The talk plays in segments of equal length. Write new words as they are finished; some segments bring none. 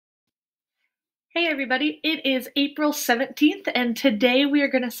Hey everybody, it is April 17th and today we are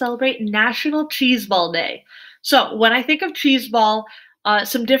going to celebrate National Cheeseball Day. So when I think of Cheeseball,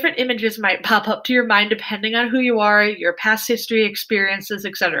 some different images might pop up to your mind depending on who you are, your past history, experiences,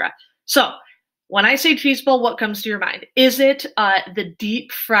 etc. So when I say Cheeseball, what comes to your mind? Is it the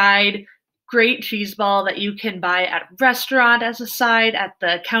deep fried great cheeseball that you can buy at a restaurant as a side, at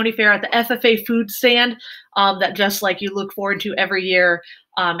the county fair, at the FFA food stand, that just like you look forward to every year?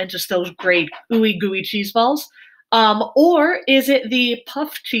 And just those great ooey gooey cheese balls? Or is it the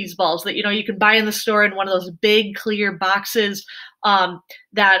puffed cheese balls that you can buy in the store in one of those big clear boxes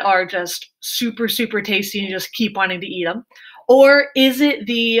that are just super super tasty and you just keep wanting to eat them? Or is it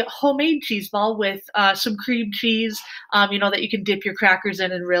the homemade cheese ball with some cream cheese, that you can dip your crackers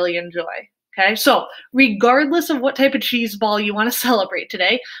in and really enjoy? Okay, so regardless of what type of cheese ball you want to celebrate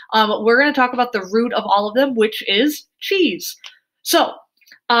today, we're going to talk about the root of all of them, which is cheese. So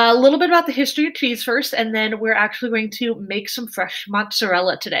a little bit about the history of cheese first, and then we're actually going to make some fresh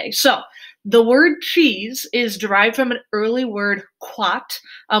mozzarella today. So the word cheese is derived from an early word quat,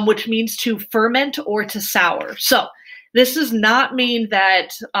 which means to ferment or to sour. So this does not mean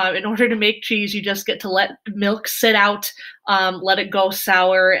that in order to make cheese, you just get to let milk sit out, let it go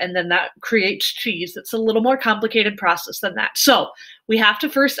sour, and then that creates cheese. It's a little more complicated process than that. So we have to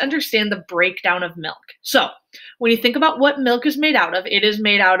first understand the breakdown of milk. So when you think about what milk is made out of, it is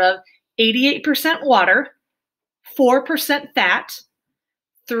made out of 88% water, 4% fat,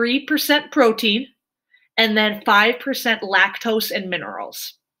 3% protein, and then 5% lactose and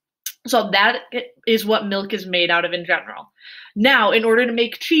minerals. So that is what milk is made out of in general. Now, in order to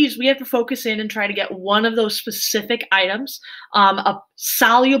make cheese, we have to focus in and try to get one of those specific items, a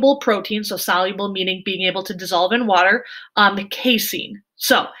soluble protein, so soluble meaning being able to dissolve in water, casein.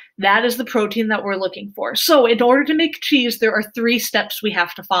 So that is the protein that we're looking for. So in order to make cheese, there are 3 steps we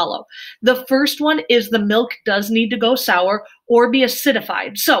have to follow. The first one is the milk does need to go sour or be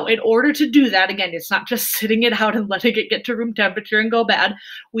acidified. So in order to do that, again, it's not just sitting it out and letting it get to room temperature and go bad.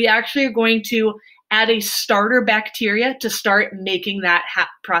 We actually are going to add a starter bacteria to start making that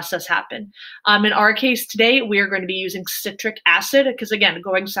process happen. In our case today, we are going to be using citric acid because, again,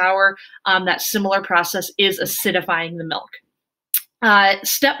 going sour, that similar process is acidifying the milk.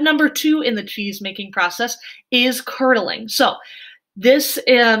 Step number 2 in the cheese making process is curdling. So this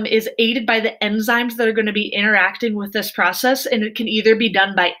is aided by the enzymes that are going to be interacting with this process, and it can either be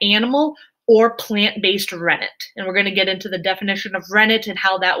done by animal or plant-based rennet. And we're going to get into the definition of rennet and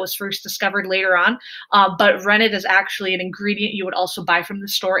how that was first discovered later on. But rennet is actually an ingredient you would also buy from the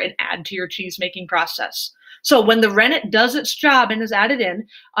store and add to your cheese making process. So when the rennet does its job and is added in,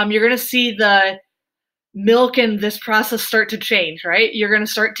 you're going to see the milk and this process start to change, right? You're going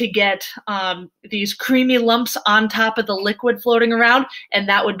to start to get these creamy lumps on top of the liquid floating around, and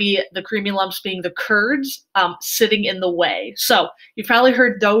that would be the creamy lumps being the curds sitting in the whey. So you've probably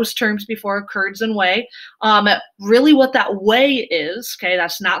heard those terms before, curds and whey. Really what that whey is, okay,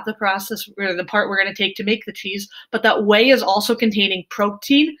 that's not the process or the part we're going to take to make the cheese, but that whey is also containing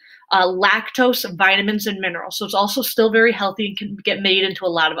protein, lactose, vitamins, and minerals. So it's also still very healthy and can get made into a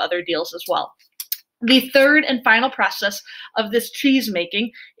lot of other deals as well. The third and final process of this cheese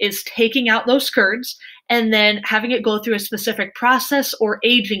making is taking out those curds and then having it go through a specific process or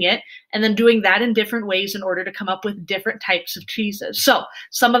aging it, and then doing that in different ways in order to come up with different types of cheeses. So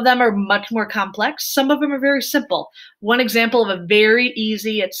some of them are much more complex. Some of them are very simple. One example of a very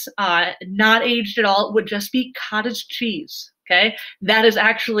easy, it's not aged at all, would just be cottage cheese. Okay, that is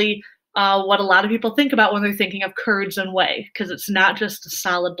actually what a lot of people think about when they're thinking of curds and whey, because it's not just a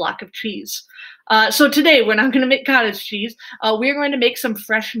solid block of cheese. So today we're not going to make cottage cheese. We're going to make some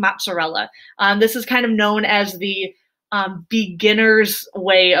fresh mozzarella. This is kind of known as the beginner's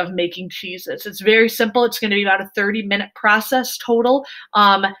way of making cheeses. It's very simple. It's going to be about a 30-minute process total.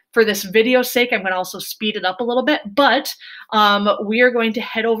 For this video's sake, I'm going to also speed it up a little bit, but we are going to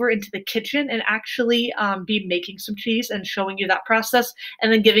head over into the kitchen and actually be making some cheese and showing you that process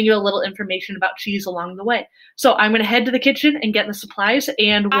and then giving you a little information about cheese along the way. So I'm going to head to the kitchen and get the supplies,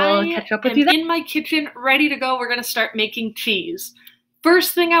 and we'll catch up with you then. In my kitchen, ready to go. We're going to start making cheese.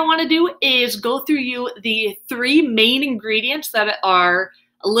 First thing I want to do is go through you the 3 main ingredients that are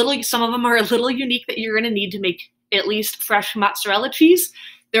some of them are a little unique that you're going to need to make at least fresh mozzarella cheese.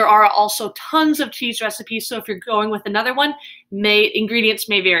 There are also tons of cheese recipes, so if you're going with another one, ingredients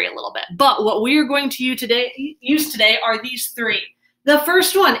may vary a little bit. But what we are going to use today are these 3. The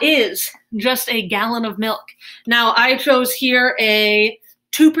first one is just a gallon of milk. Now I chose here a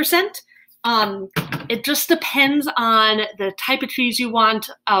 2%. It just depends on the type of cheese you want,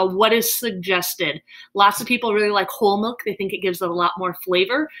 what is suggested. Lots of people really like whole milk. They think it gives it a lot more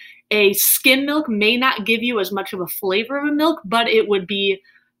flavor. A skim milk may not give you as much of a flavor of a milk, but it would be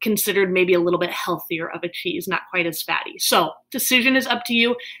considered maybe a little bit healthier of a cheese, not quite as fatty. So decision is up to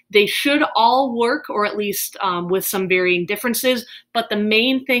you. They should all work, or at least with some varying differences. But the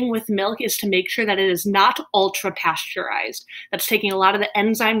main thing with milk is to make sure that it is not ultra pasteurized. That's taking a lot of the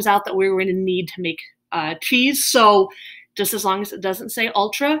enzymes out that we're going to need to make cheese. So just as long as it doesn't say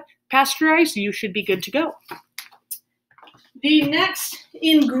ultra pasteurized, you should be good to go. The next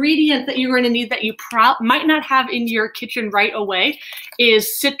ingredient that you're going to need that you might not have in your kitchen right away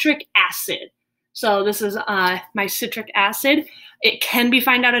is citric acid. So this is my citric acid. It can be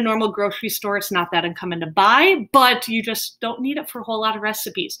found at a normal grocery store. It's not that uncommon to buy, but you just don't need it for a whole lot of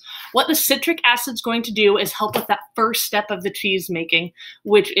recipes. What the citric acid is going to do is help with that first step of the cheese making,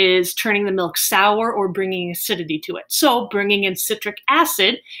 which is turning the milk sour or bringing acidity to it. So bringing in citric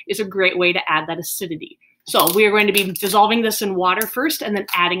acid is a great way to add that acidity. So we are going to be dissolving this in water first and then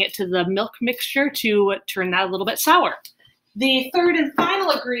adding it to the milk mixture to turn that a little bit sour. The third and final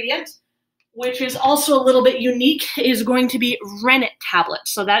ingredient, which is also a little bit unique, is going to be rennet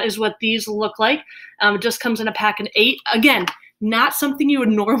tablets. So that is what these look like. It just comes in a pack of 8. Again, not something you would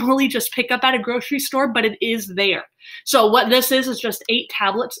normally just pick up at a grocery store, but it is there. So what this is just 8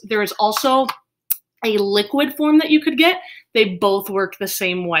 tablets. There is also a liquid form that you could get. They both work the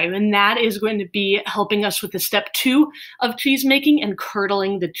same way, and that is going to be helping us with the step 2 of cheese making and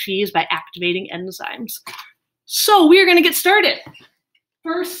curdling the cheese by activating enzymes. So we are going to get started.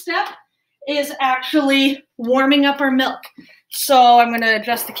 First step is actually warming up our milk. So I'm going to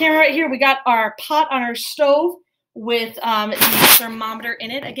adjust the camera right here. We got our pot on our stove with the thermometer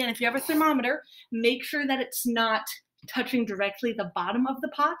in it. Again, if you have a thermometer, make sure that it's not touching directly the bottom of the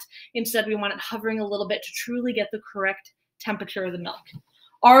pot. Instead, we want it hovering a little bit to truly get the correct temperature of the milk.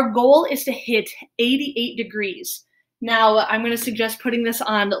 Our goal is to hit 88 degrees. Now, I'm going to suggest putting this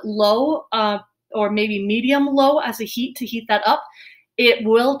on low or maybe medium low as a heat to heat that up. It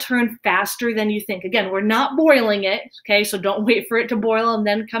will turn faster than you think. Again, we're not boiling it, okay? So don't wait for it to boil and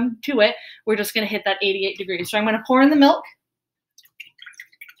then come to it. We're just going to hit that 88 degrees. So I'm going to pour in the milk.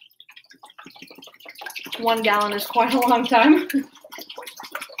 1 gallon is quite a long time.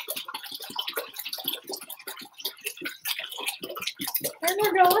 And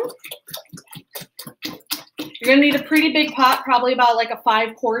we're going. You're going to need a pretty big pot, probably about like a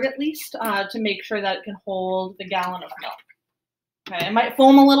 5 quart at least, to make sure that it can hold the gallon of milk. Okay, it might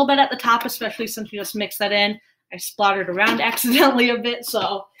foam a little bit at the top, especially since you just mix that in. I splattered around accidentally a bit,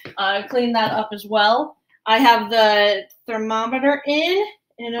 so clean that up as well. I have the thermometer in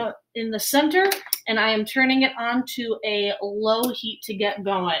the center, and I am turning it on to a low heat to get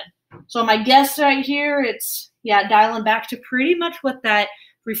going. So my guess right here, it's, dialing back to pretty much what that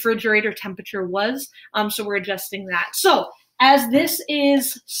refrigerator temperature was. So we're adjusting that. So as this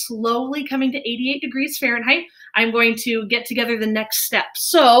is slowly coming to 88 degrees Fahrenheit, I'm going to get together the next step.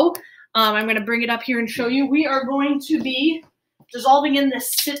 So I'm going to bring it up here and show you. We are going to be dissolving in the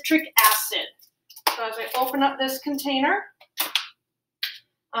citric acid. So as I open up this container,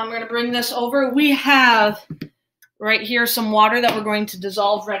 I'm going to bring this over. We have right here some water that we're going to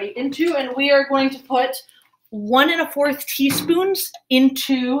dissolve ready into, and we are going to put 1 1/4 teaspoons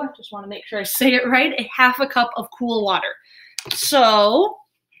into, I just want to make sure I say it right, a 1/2 cup of cool water. So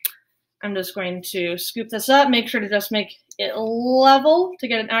I'm just going to scoop this up, make sure to just make it level to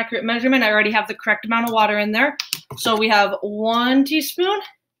get an accurate measurement. I already have the correct amount of water in there. So we have 1 teaspoon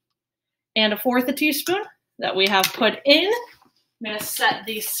and 1/4 teaspoon that we have put in. I'm going to set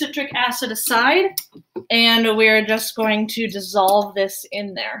the citric acid aside, and we're just going to dissolve this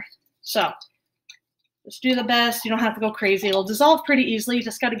in there. So just do the best. You don't have to go crazy. It'll dissolve pretty easily. You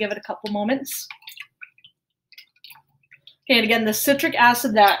just got to give it a couple moments. Okay, and again, the citric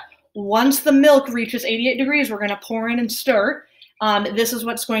acid, that once the milk reaches 88 degrees, we're going to pour in and stir. This is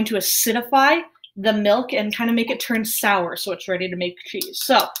what's going to acidify the milk and kind of make it turn sour so it's ready to make cheese.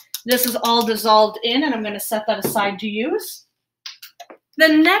 So this is all dissolved in, and I'm going to set that aside to use. The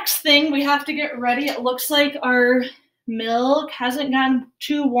next thing we have to get ready, it looks like our milk hasn't gotten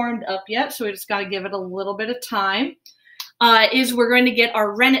too warmed up yet, so we just got to give it a little bit of time, is we're going to get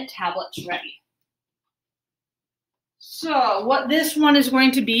our rennet tablets ready. So what this one is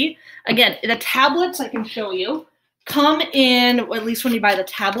going to be, again, the tablets I can show you come in, at least when you buy the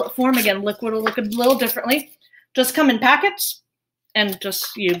tablet form, again, liquid will look a little differently, just come in packets, and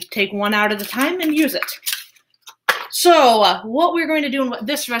just you take one out at a time and use it. So what we're going to do and what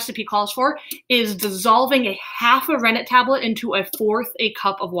this recipe calls for is dissolving a 1/2 rennet tablet into a 1/4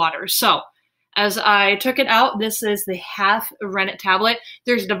 cup of water. So As I took it out, this is the half rennet tablet.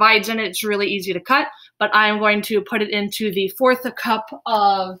 There's divides in it. It's really easy to cut, but I'm going to put it into the 4th cup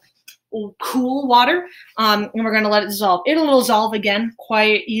of cool water, and we're going to let it dissolve. It'll dissolve again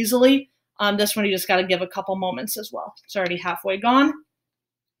quite easily. This one you just got to give a couple moments as well. It's already halfway gone.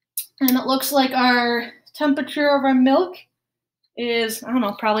 And it looks like our temperature of our milk is, I don't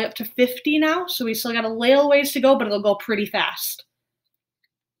know, probably up to 50 now. So we still got a little ways to go, but it'll go pretty fast.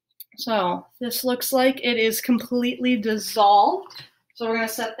 So this looks like it is completely dissolved. So we're going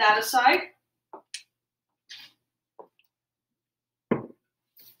to set that aside.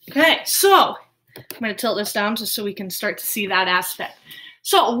 Okay, so I'm going to tilt this down just so we can start to see that aspect.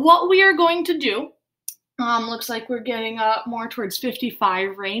 So what we are going to do, looks like we're getting more towards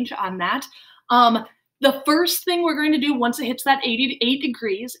 55 range on that. The first thing we're going to do once it hits that 88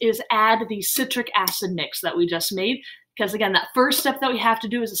 degrees is add the citric acid mix that we just made. Because again, that first step that we have to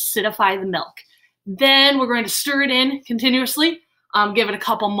do is acidify the milk. Then we're going to stir it in continuously, give it a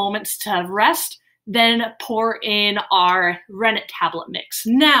couple moments to rest, then pour in our rennet tablet mix.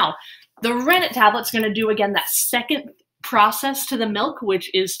 Now, the rennet tablet's going to do, again, that second process to the milk, which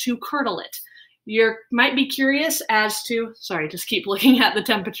is to curdle it. You might be curious as to, sorry, just keep looking at the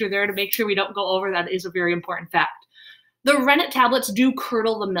temperature there to make sure we don't go over. That is a very important fact. The rennet tablets do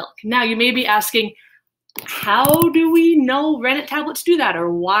curdle the milk. Now, you may be asking, how do we know rennet tablets do that,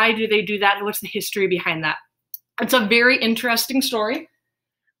 or why do they do that, and what's the history behind that? It's a very interesting story.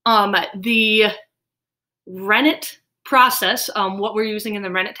 The rennet process, what we're using in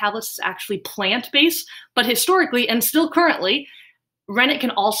the rennet tablets is actually plant-based, but historically and still currently, rennet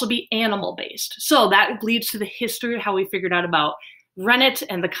can also be animal-based. So that leads to the history of how we figured out about rennet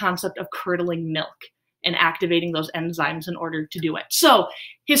and the concept of curdling milk and activating those enzymes in order to do it. So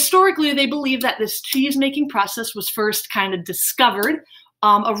historically, they believe that this cheese-making process was first kind of discovered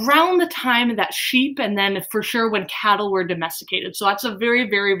around the time that sheep, and then for sure when cattle were domesticated. So that's a very,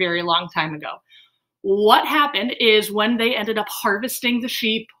 very, very long time ago. What happened is when they ended up harvesting the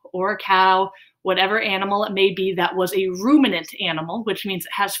sheep or a cow, whatever animal it may be that was a ruminant animal, which means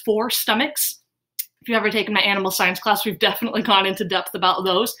it has 4 stomachs. If you've ever taken my animal science class, we've definitely gone into depth about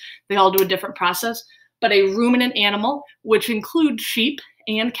those. They all do a different process. But a ruminant animal, which includes sheep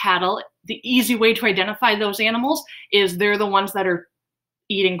and cattle, the easy way to identify those animals is they're the ones that are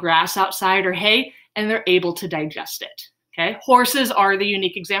eating grass outside or hay, and they're able to digest it. Okay, horses are the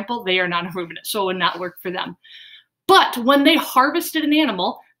unique example. They are not a ruminant, so it would not work for them. But when they harvested an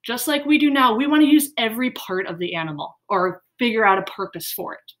animal, just like we do now, we want to use every part of the animal or figure out a purpose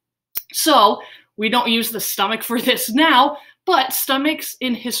for it. So we don't use the stomach for this now, but stomachs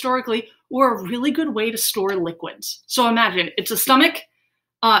historically were a really good way to store liquids. So imagine it's a stomach.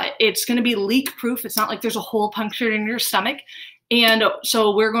 It's going to be leak-proof. It's not like there's a hole punctured in your stomach. And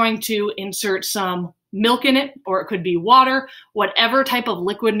so we're going to insert some milk in it, or it could be water, whatever type of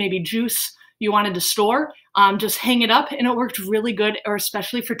liquid, maybe juice you wanted to store, just hang it up, and it worked really good, or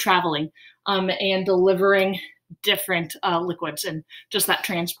especially for traveling and delivering different liquids and just that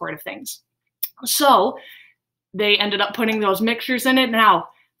transport of things. So they ended up putting those mixtures in it. Now,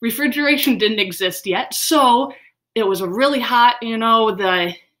 refrigeration didn't exist yet, so it was really hot,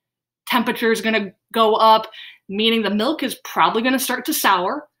 the temperature is going to go up, meaning the milk is probably going to start to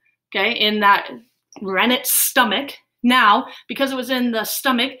sour, okay, in that rennet stomach. Now, because it was in the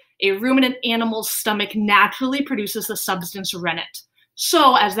stomach, a ruminant animal's stomach naturally produces the substance rennet.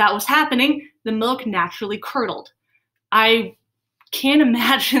 So as that was happening, the milk naturally curdled. I can't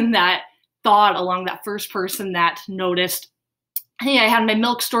imagine that thought along that first person that noticed, hey, I had my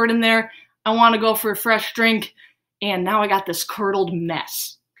milk stored in there, I want to go for a fresh drink, and now I got this curdled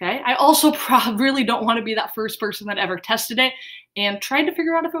mess. Okay. I also really don't want to be that first person that ever tested it and tried to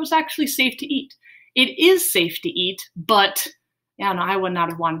figure out if it was actually safe to eat. It is safe to eat, but yeah, no, I would not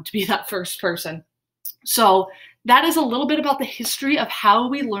have wanted to be that first person. So that is a little bit about the history of how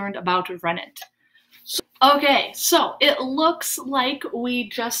we learned about rennet. Okay, so it looks like we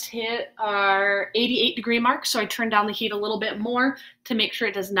just hit our 88-degree mark, so I turned down the heat a little bit more to make sure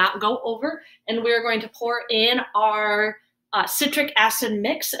it does not go over, and we're going to pour in our citric acid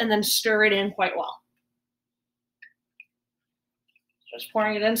mix and then stir it in quite well. Just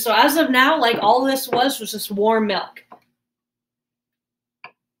pouring it in. So as of now, like all this was just warm milk.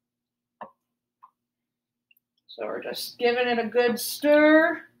 So we're just giving it a good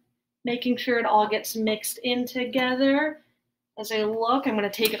stir, making sure it all gets mixed in together. As I look, I'm going to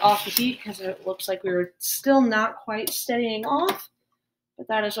take it off the heat because it looks like we were still not quite steadying off, but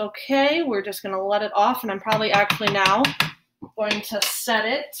that is okay. We're just going to let it off, and I'm probably actually now going to set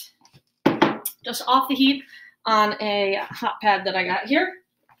it just off the heat on a hot pad that I got here.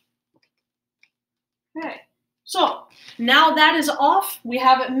 Okay, so now that is off. We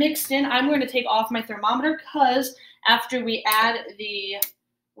have it mixed in. I'm going to take off my thermometer because after we add the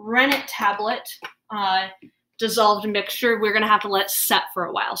rennet tablet dissolved mixture, we're going to have to let it set for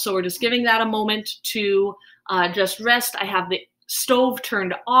a while. So we're just giving that a moment to just rest. I have the stove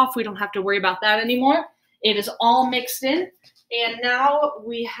turned off. We don't have to worry about that anymore. It is all mixed in. And now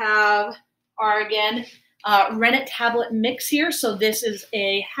we have our, again, rennet tablet mix here. So this is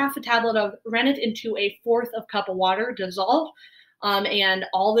a half a tablet of rennet into a fourth of cup of water dissolved. And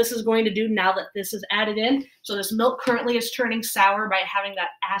all this is going to do now that this is added in, so this milk currently is turning sour by having that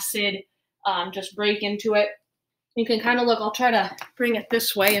acid just break into it. You can kind of look, I'll try to bring it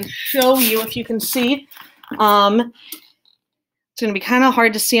this way and show you if you can see. It's going to be kind of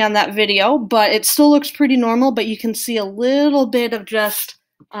hard to see on that video, but it still looks pretty normal, but you can see a little bit of just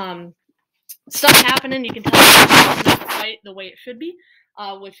stuff happening. You can tell it's not quite the way it should be,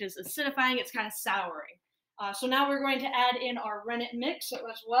 which is acidifying. It's kind of souring. So now we're going to add in our rennet mix as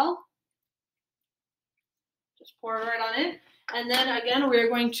well. Just pour it right on in. And then again, we're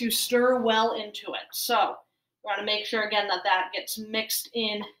going to stir well into it. So we want to make sure again that that gets mixed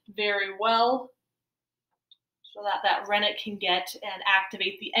in very well so that that rennet can get and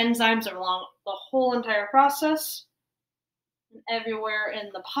activate the enzymes along the whole entire process and everywhere in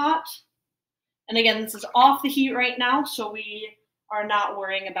the pot. And again, this is off the heat right now, so we are not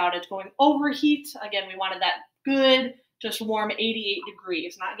worrying about it going overheat. Again, we wanted that good, just warm 88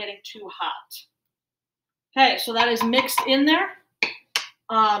 degrees, not getting too hot. Okay, so that is mixed in there.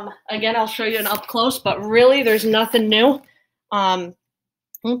 Again, I'll show you an up close, but really there's nothing new.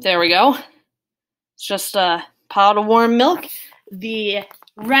 There we go. It's just a pot of warm milk. The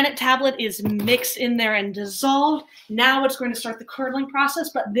rennet tablet is mixed in there and dissolved. Now it's going to start the curdling process,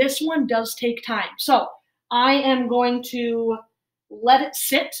 but this one does take time. So I am going to let it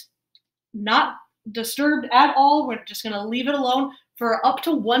sit, not disturbed at all. We're just going to leave it alone for up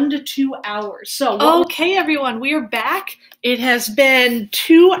to 1 to 2 hours. So, okay, everyone, we are back. It has been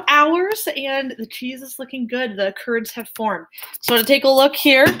 2 hours, and the cheese is looking good. The curds have formed. So to take a look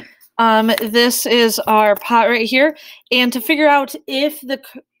here, this is our pot right here, and to figure out if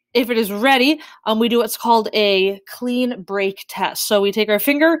it is ready, we do what's called a clean break test. So we take our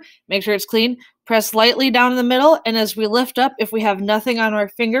finger, make sure it's clean, press lightly down in the middle, and as we lift up, if we have nothing on our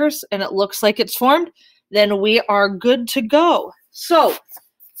fingers and it looks like it's formed, then we are good to go. So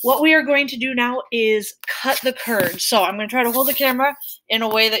what we are going to do now is cut the curds. So I'm going to try to hold the camera in a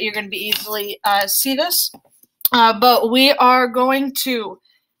way that you're going to be easily see this. But we are going to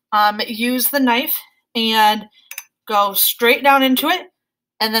use the knife and go straight down into it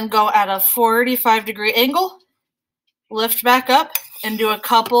and then go at a 45-degree angle, lift back up, and do a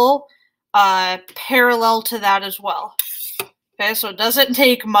couple parallel to that as well. Okay, so it doesn't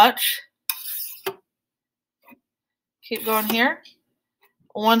take much. Keep going here.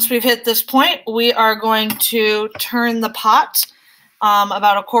 Once we've hit this point, we are going to turn the pot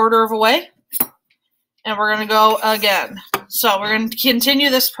about a quarter of a way, and we're going to go again. So we're going to continue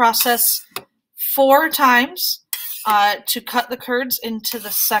this process 4 times to cut the curds into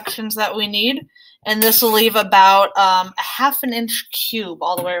the sections that we need, and this will leave about a ½ inch cube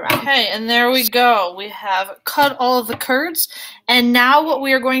all the way around. Okay, and there we go. We have cut all of the curds, and now what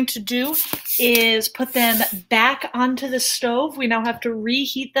we are going to do is put them back onto the stove. We now have to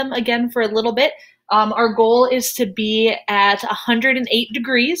reheat them again for a little bit. Our goal is to be at 108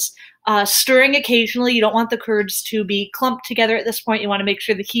 degrees, stirring occasionally. You don't want the curds to be clumped together at this point. You want to make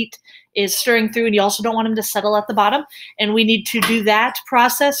sure the heat is stirring through, and you also don't want them to settle at the bottom. And we need to do that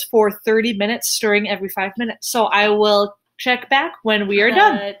process for 30 minutes, stirring every 5 minutes. So I will check back when we are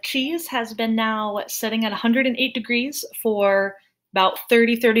done. The cheese has been now sitting at 108 degrees for about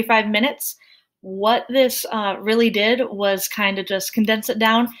 30-35 minutes. What this really did was kind of just condense it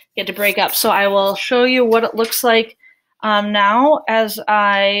down, get to break up. So I will show you what it looks like now as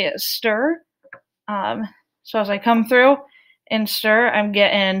I stir. So as I come through and stir, I'm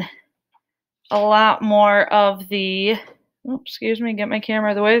getting a lot more of the, oops, excuse me, get my camera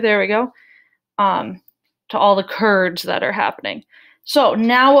out of the way, there we go, to all the curds that are happening. So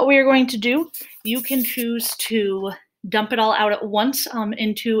now what we are going to do, you can choose to dump it all out at once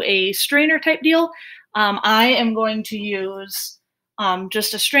into a strainer type deal. I am going to use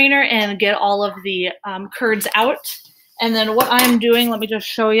just a strainer and get all of the curds out. And then what I'm doing, let me just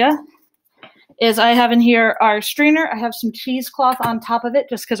show you, is I have in here our strainer. I have some cheesecloth on top of it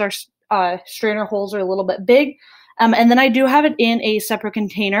just because our strainer holes are a little bit big. And then I do have it in a separate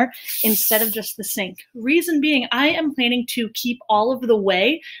container instead of just the sink. Reason being, I am planning to keep all of the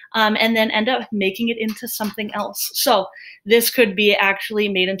whey and then end up making it into something else. So this could be actually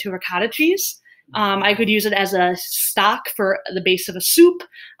made into ricotta cheese. I could use it as a stock for the base of a soup.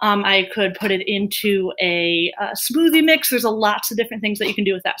 I could put it into a smoothie mix. There's lots of different things that you can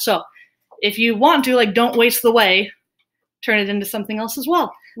do with that. So if you want to, like, don't waste the whey, turn it into something else as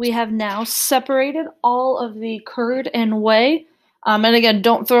well. We have now separated all of the curd and whey. And again,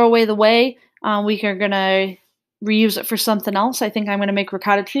 don't throw away the whey. We are going to reuse it for something else. I think I'm going to make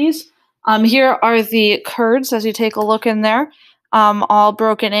ricotta cheese. Here are the curds as you take a look in there, all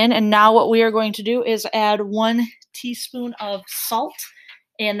broken in. And now what we are going to do is add 1 teaspoon of salt.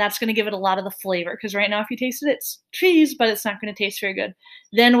 And that's going to give it a lot of the flavor. Because right now, if you taste it, it's cheese, but it's not going to taste very good.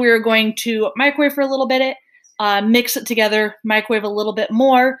 Then we're going to microwave for a little bit. Mix it together, microwave a little bit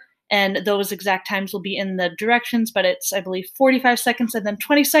more, and those exact times will be in the directions, but it's, I believe, 45 seconds and then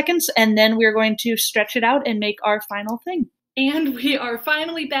 20 seconds, and then we're going to stretch it out and make our final thing. And we are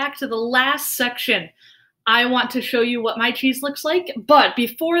finally back to the last section. I want to show you what my cheese looks like, but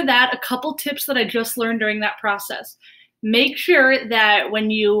before that, a couple tips that I just learned during that process. Make sure that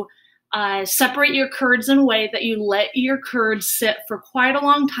when you separate your curds in a way that you let your curds sit for quite a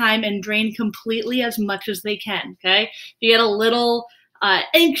long time and drain completely as much as they can, okay? If you get a little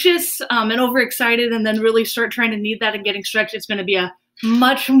anxious and overexcited and then really start trying to knead that and getting stretched, it's going to be a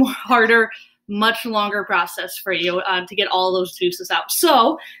much more harder, much longer process for you to get all those juices out.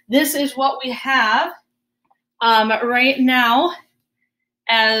 So this is what we have right now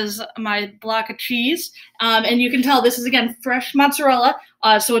as my block of cheese. And you can tell this is, again, fresh mozzarella.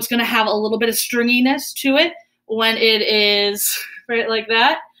 So it's going to have a little bit of stringiness to it when it is right like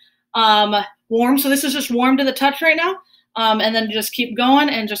that. Warm. So this is just warm to the touch right now. And then just keep going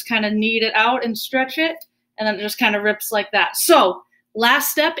and just kind of knead it out and stretch it. And then it just kind of rips like that. So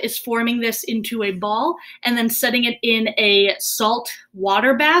last step is forming this into a ball and then setting it in a salt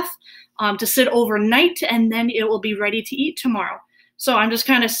water bath to sit overnight. And then it will be ready to eat tomorrow. So I'm just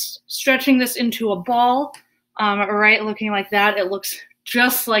kind of stretching this into a ball, right, looking like that. It looks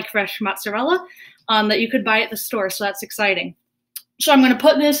just like fresh mozzarella that you could buy at the store, so that's exciting. So I'm going to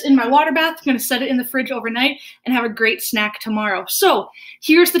put this in my water bath. I'm going to set it in the fridge overnight and have a great snack tomorrow. So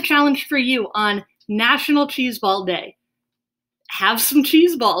here's the challenge for you on National Cheeseball Day. Have some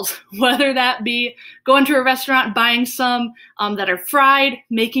cheese balls, whether that be going to a restaurant, buying some that are fried,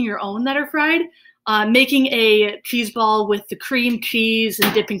 making your own that are fried, making a cheese ball with the cream cheese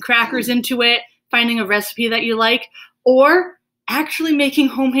and dipping crackers into it, finding a recipe that you like, or actually making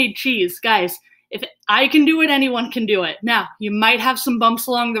homemade cheese. Guys, if I can do it, anyone can do it. Now, you might have some bumps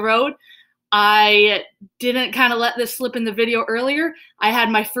along the road. I didn't kind of let this slip in the video earlier. I had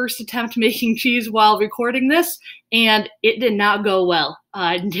my first attempt making cheese while recording this, and it did not go well.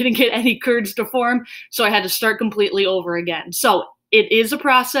 I didn't get any curds to form, so I had to start completely over again. So it is a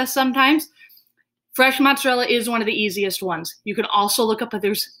process sometimes. Fresh mozzarella is one of the easiest ones. You can also look up, but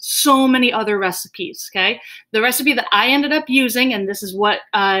there's so many other recipes, okay? The recipe that I ended up using, and this is what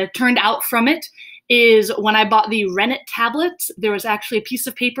turned out from it, is when I bought the rennet tablets, there was actually a piece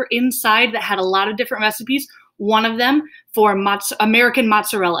of paper inside that had a lot of different recipes, one of them for American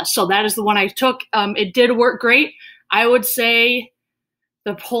mozzarella. So that is the one I took. It did work great. I would say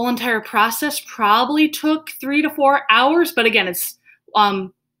the whole entire process probably took 3 to 4 hours, but again, it's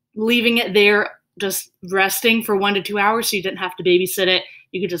leaving it there just resting for 1 to 2 hours so you didn't have to babysit it.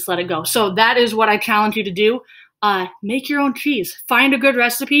 You could just let it go. So that is what I challenge you to do. Make your own cheese. Find a good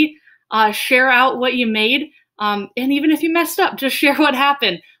recipe. Share out what you made. And even if you messed up, just share what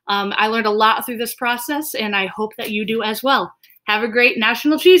happened. I learned a lot through this process, and I hope that you do as well. Have a great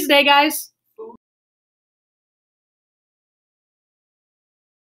National Cheese Day, guys.